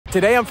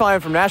Today I'm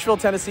flying from Nashville,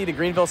 Tennessee to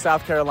Greenville,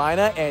 South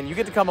Carolina, and you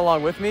get to come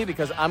along with me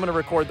because I'm going to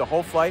record the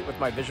whole flight with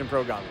my Vision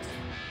Pro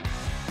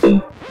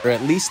goggles. Or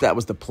at least that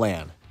was the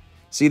plan.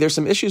 See, there's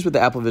some issues with the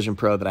Apple Vision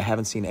Pro that I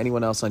haven't seen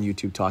anyone else on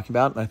YouTube talking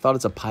about, and I thought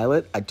as a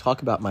pilot, I'd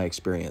talk about my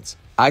experience.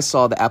 I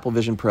saw the Apple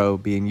Vision Pro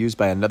being used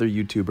by another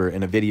YouTuber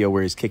in a video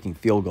where he's kicking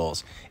field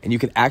goals, and you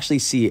could actually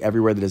see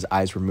everywhere that his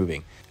eyes were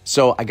moving.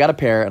 So I got a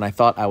pair, and I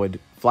thought I would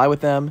fly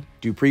with them,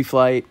 do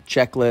pre-flight,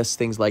 checklists,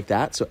 things like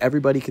that, so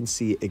everybody can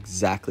see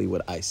exactly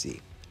what I see.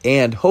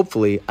 And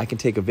hopefully, I can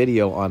take a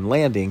video on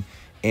landing,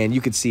 and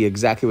you could see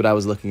exactly what I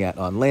was looking at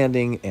on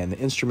landing and the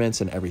instruments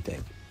and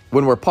everything.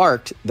 When we're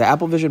parked, the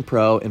Apple Vision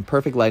Pro in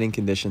perfect lighting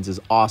conditions is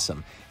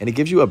awesome, and it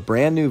gives you a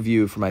brand new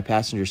view from my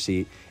passenger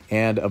seat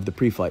and of the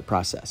pre-flight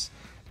process.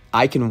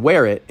 I can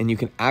wear it, and you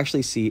can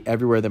actually see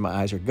everywhere that my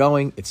eyes are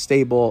going. It's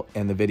stable,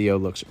 and the video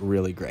looks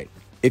really great.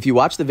 If you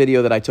watch the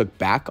video that I took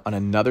back on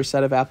another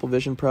set of Apple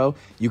Vision Pro,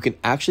 you can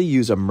actually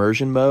use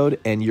immersion mode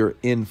and you're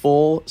in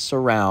full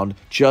surround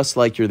just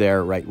like you're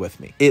there right with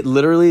me. It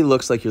literally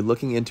looks like you're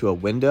looking into a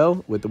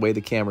window with the way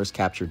the cameras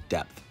capture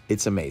depth.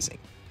 It's amazing.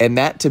 And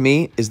that to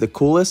me is the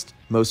coolest,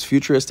 most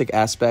futuristic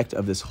aspect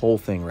of this whole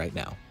thing right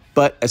now.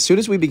 But as soon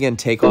as we begin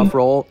takeoff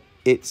roll,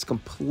 it's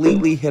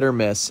completely hit or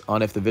miss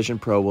on if the Vision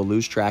Pro will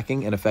lose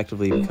tracking and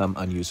effectively become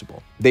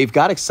unusable. They've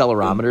got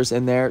accelerometers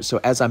in there, so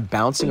as I'm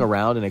bouncing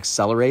around and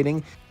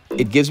accelerating,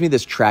 it gives me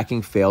this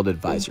tracking failed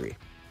advisory.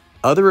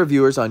 Other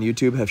reviewers on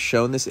YouTube have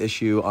shown this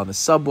issue on the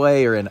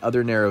subway or in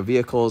other narrow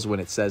vehicles when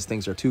it says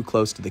things are too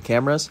close to the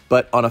cameras,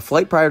 but on a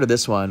flight prior to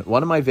this one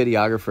of my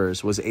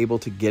videographers was able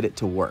to get it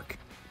to work.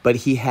 But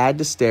he had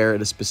to stare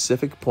at a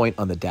specific point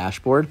on the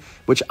dashboard,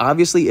 which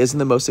obviously isn't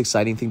the most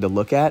exciting thing to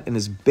look at and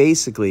is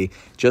basically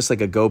just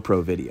like a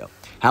GoPro video.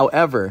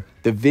 However,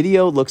 the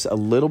video looks a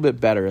little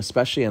bit better,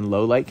 especially in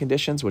low light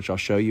conditions, which I'll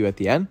show you at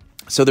the end.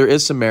 So there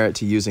is some merit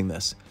to using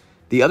this.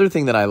 The other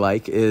thing that I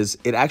like is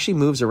it actually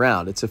moves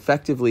around. It's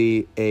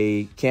effectively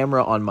a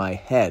camera on my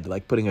head,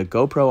 like putting a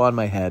GoPro on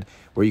my head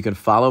where you can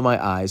follow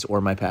my eyes or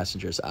my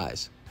passenger's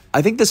eyes.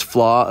 I think this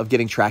flaw of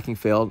getting tracking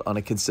failed on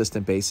a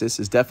consistent basis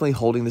is definitely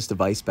holding this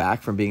device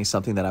back from being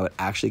something that I would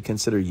actually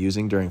consider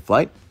using during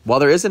flight. While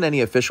there isn't any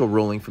official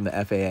ruling from the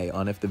FAA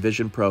on if the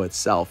Vision Pro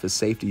itself is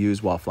safe to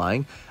use while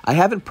flying, I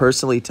haven't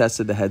personally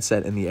tested the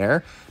headset in the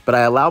air, but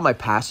I allow my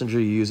passenger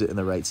to use it in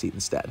the right seat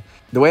instead.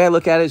 The way I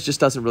look at it, it just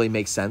doesn't really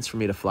make sense for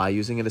me to fly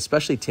using it,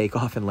 especially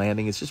takeoff and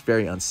landing. It's just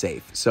very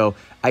unsafe. So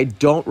I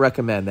don't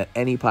recommend that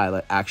any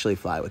pilot actually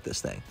fly with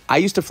this thing. I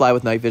used to fly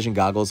with night vision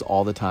goggles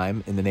all the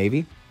time in the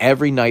Navy.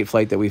 Every night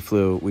flight that we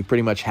flew, we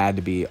pretty much had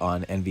to be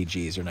on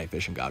NVGs or night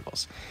vision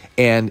goggles.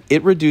 And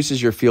it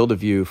reduces your field of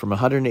view from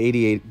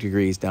 188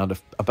 degrees down to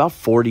about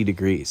 40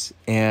 degrees.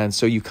 And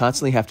so you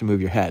constantly have to move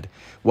your head.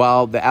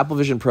 While the Apple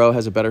Vision Pro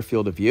has a better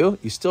field of view,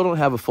 you still don't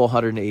have a full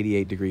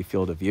 188 degree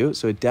field of view.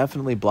 So it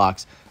definitely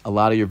blocks a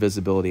lot of your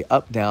visibility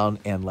up, down,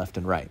 and left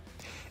and right.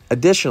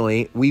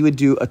 Additionally, we would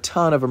do a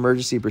ton of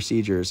emergency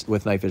procedures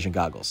with night vision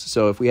goggles.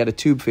 So if we had a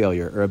tube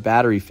failure or a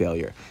battery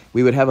failure,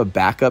 we would have a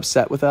backup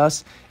set with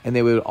us, and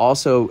they would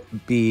also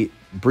be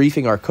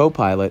briefing our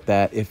co-pilot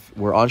that if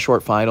we're on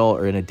short final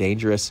or in a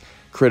dangerous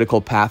critical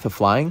path of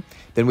flying,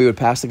 then we would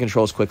pass the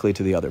controls quickly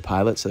to the other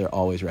pilot so they're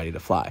always ready to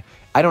fly.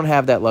 I don't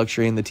have that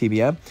luxury in the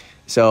TBM,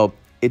 so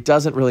it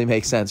doesn't really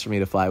make sense for me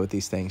to fly with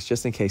these things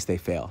just in case they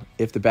fail.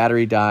 If the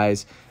battery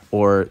dies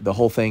or the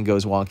whole thing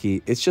goes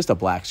wonky, it's just a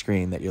black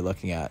screen that you're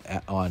looking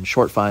at on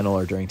short final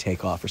or during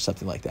takeoff or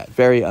something like that.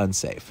 Very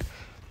unsafe.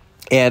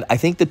 And I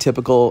think the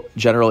typical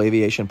general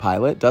aviation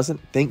pilot doesn't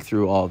think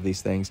through all of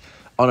these things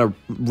on a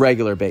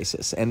regular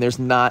basis. And there's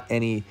not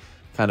any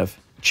kind of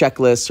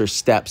checklists or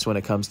steps when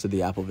it comes to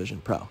the Apple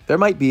Vision Pro. There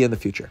might be in the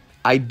future.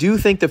 I do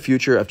think the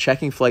future of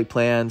checking flight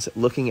plans,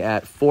 looking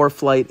at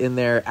ForeFlight in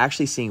there,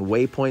 actually seeing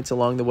waypoints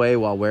along the way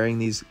while wearing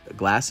these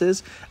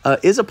glasses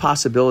is a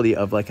possibility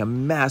of like a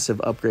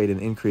massive upgrade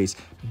and increase,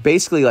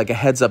 basically like a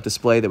heads-up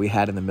display that we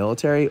had in the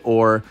military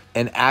or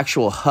an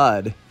actual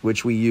HUD,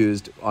 which we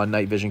used on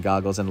night vision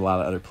goggles and a lot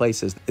of other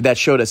places, that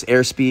showed us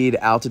airspeed,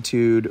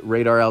 altitude,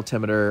 radar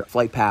altimeter,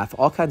 flight path,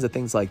 all kinds of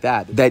things like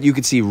that you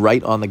could see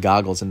right on the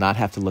goggles and not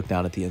have to look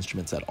down at the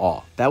instruments at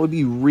all. That would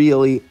be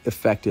really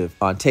effective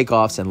on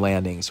takeoffs and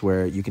landings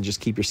where you can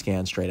just keep your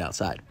scan straight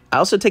outside. I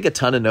also take a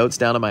ton of notes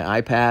down on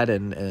my iPad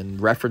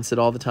and reference it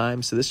all the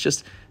time. So this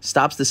just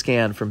stops the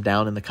scan from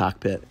down in the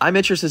cockpit. I'm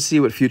interested to see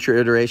what future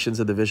iterations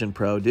of the Vision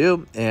Pro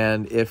do.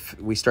 And if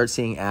we start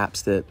seeing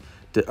apps that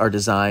are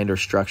designed or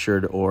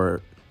structured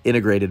or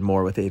integrated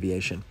more with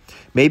aviation.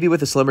 Maybe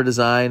with a slimmer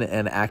design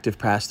and active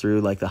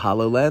pass-through like the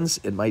HoloLens,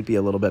 it might be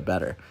a little bit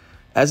better.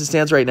 As it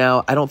stands right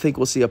now, I don't think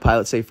we'll see a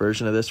pilot-safe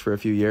version of this for a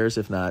few years,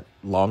 if not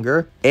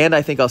longer. And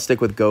I think I'll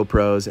stick with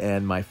GoPros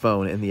and my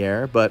phone in the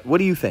air. But what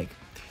do you think?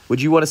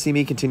 Would you want to see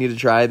me continue to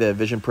try the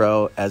Vision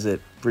Pro as it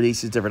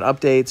releases different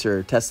updates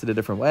or test it a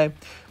different way?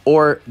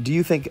 Or do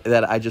you think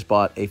that I just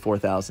bought a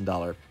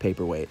 $4,000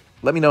 paperweight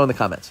Let me know in the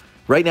comments.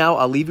 Right now,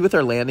 I'll leave you with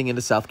our landing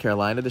into South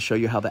Carolina to show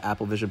you how the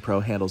Apple Vision Pro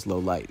handles low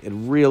light. It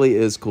really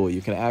is cool.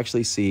 You can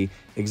actually see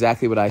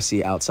exactly what I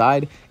see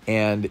outside,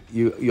 and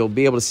you'll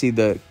be able to see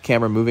the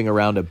camera moving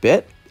around a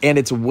bit, and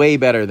it's way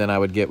better than I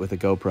would get with a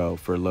GoPro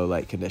for low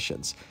light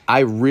conditions. I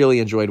really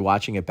enjoyed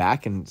watching it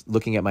back and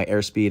looking at my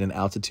airspeed and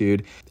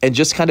altitude and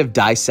just kind of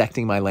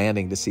dissecting my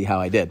landing to see how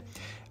I did.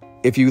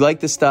 If you like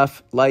this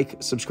stuff,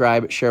 like,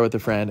 subscribe, share with a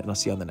friend, and I'll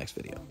see you on the next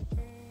video.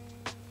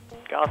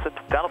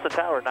 Donaldson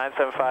Tower,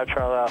 975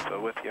 Charlie Alpha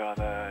with you on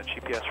the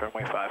GPS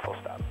runway 5, full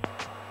stop.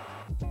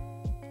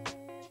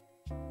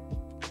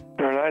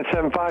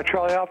 975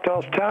 Charlie Alpha,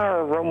 Donaldson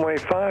Tower, runway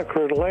 5,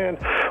 clear to land.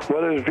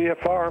 Weather is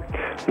VFR,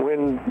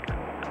 wind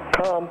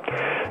calm.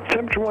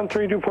 Temperature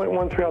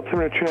 132.13,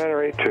 altimeter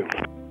 2982.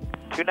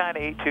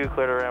 2982,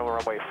 clear to land,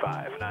 runway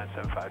 5,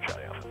 975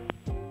 Charlie Alpha.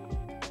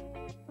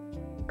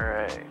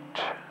 Alright.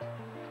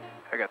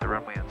 I got the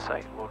runway in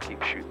sight. We'll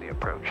keep shooting the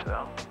approach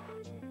though.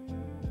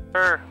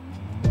 Sure.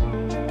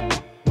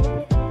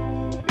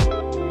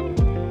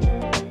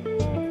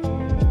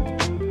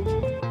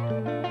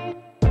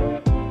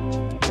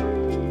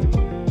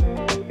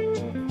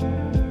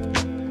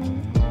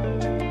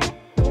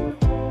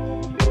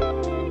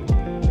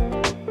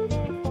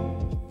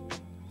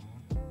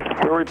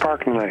 Where are we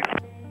parking tonight?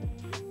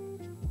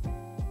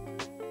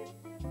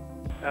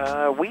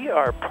 We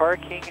are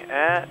parking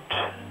at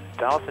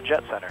Donaldson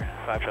Jet Center,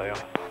 5 Charlie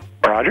Alpha.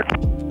 Roger.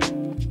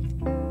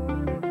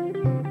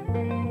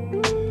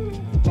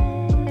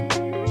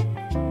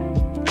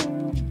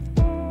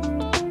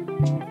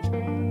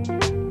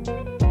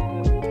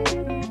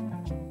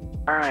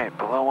 Alright,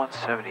 below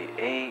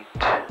 178.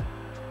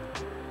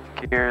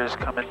 Gears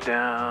coming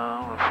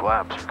down,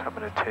 flaps are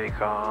coming to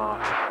take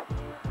off.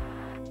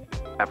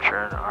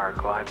 Capturing our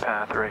glide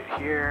path right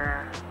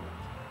here.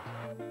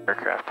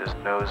 Aircraft is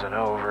nosing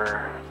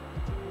over.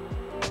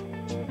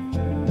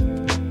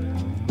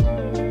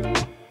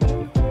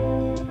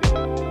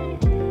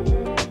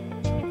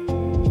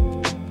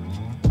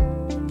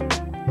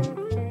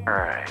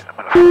 Alright, I'm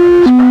gonna fly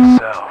this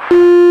myself.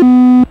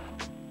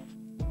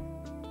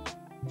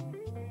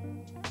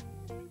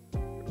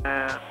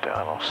 And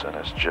Donaldson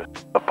is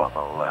just up on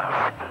the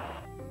left.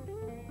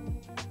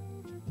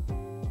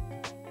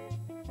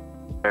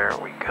 There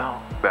we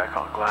go, back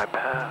on glide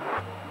path.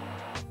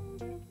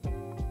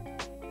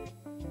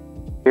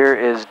 Here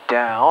is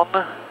down.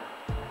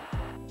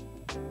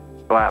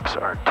 Flaps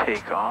are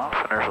takeoff,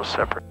 inertial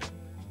separate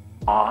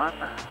on.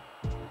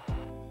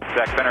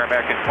 Zach Center,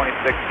 American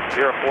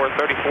 2604,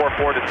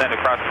 34-4, descend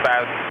across the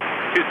path,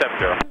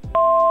 270.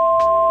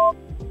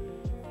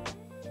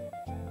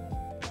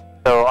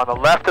 So on the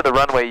left of the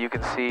runway you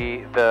can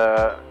see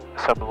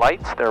some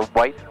lights, they're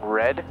white and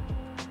red.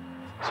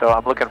 So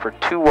I'm looking for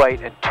 2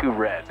 white and 2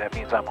 red. That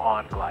means I'm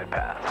on glide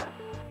path.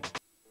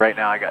 Right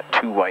now I got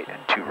 2 white and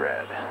 2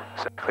 red.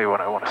 Exactly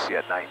what I want to see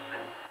at night.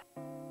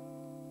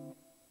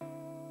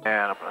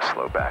 And I'm going to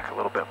slow back a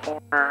little bit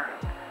more.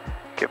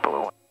 Get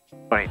below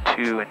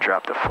 122 and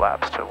drop the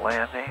flaps to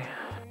landing.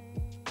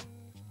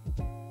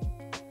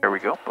 There we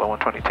go, below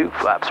 122,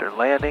 flaps are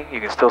landing. You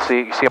can still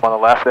see them on the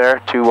left there,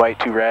 2 white,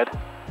 2 red.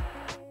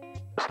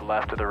 Just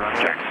left of the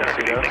runway. Check center,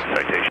 good evening,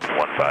 citation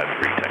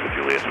 153, Tango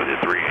Julius with your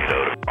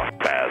 380 to cross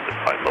paths at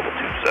flight level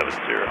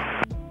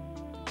 270.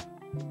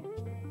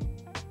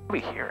 What are we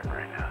hearing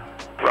right now?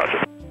 Roger.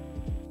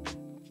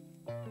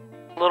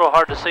 A little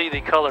hard to see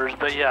the colors,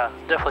 but yeah,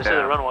 definitely see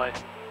the runway.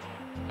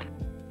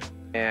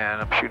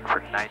 And I'm shooting for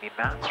 90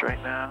 knots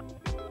right now.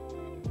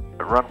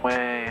 The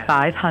runway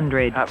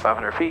 500. at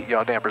 500 feet.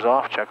 Yaw dampers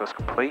off. Checklist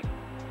complete.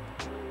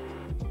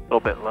 A little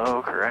bit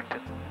low.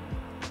 Corrected.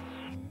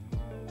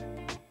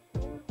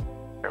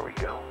 There we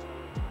go.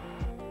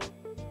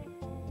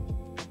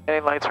 Any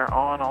lights are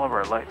on. All of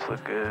our lights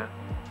look good.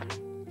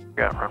 We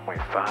got runway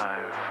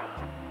 5.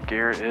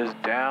 Gear is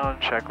down.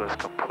 Checklist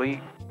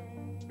complete.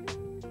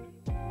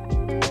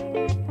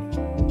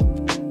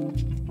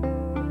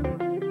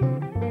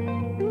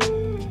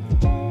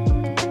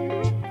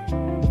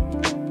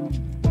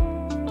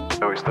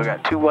 So we still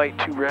got 2 white,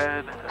 2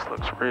 red. This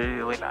looks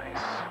really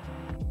nice.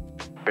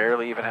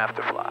 Barely even have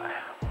to fly.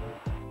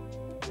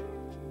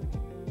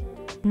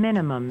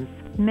 Minimums.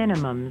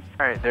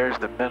 All right, there's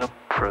the minimum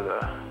for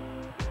the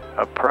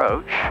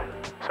approach.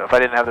 So if I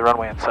didn't have the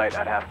runway in sight,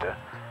 I'd have to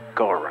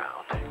go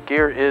around.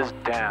 Gear is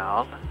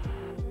down.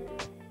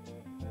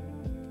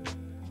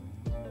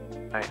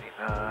 90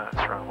 knots,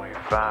 runway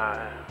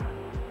 5.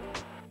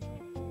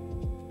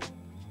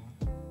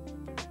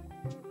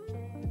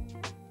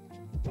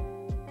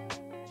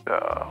 So,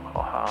 a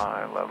little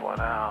high, leveling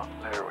out.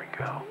 There we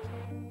go.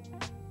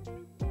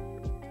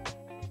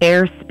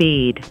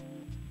 Airspeed.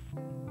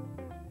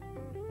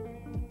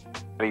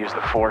 Gotta use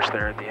the force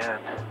there at the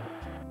end.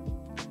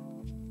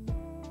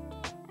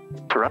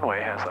 The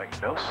runway has like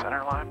no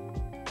center line.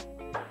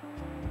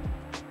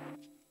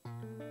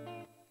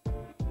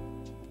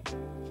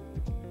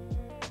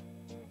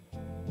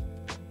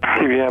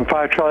 CVM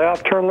 5 Charlie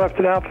Alpha, turn left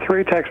at Alpha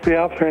 3, taxi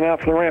Alpha 3 and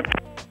Alpha to the ramp.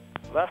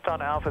 Left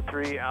on Alpha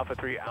 3, Alpha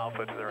 3,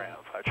 Alpha to the ramp.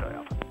 5 Charlie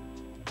Alpha.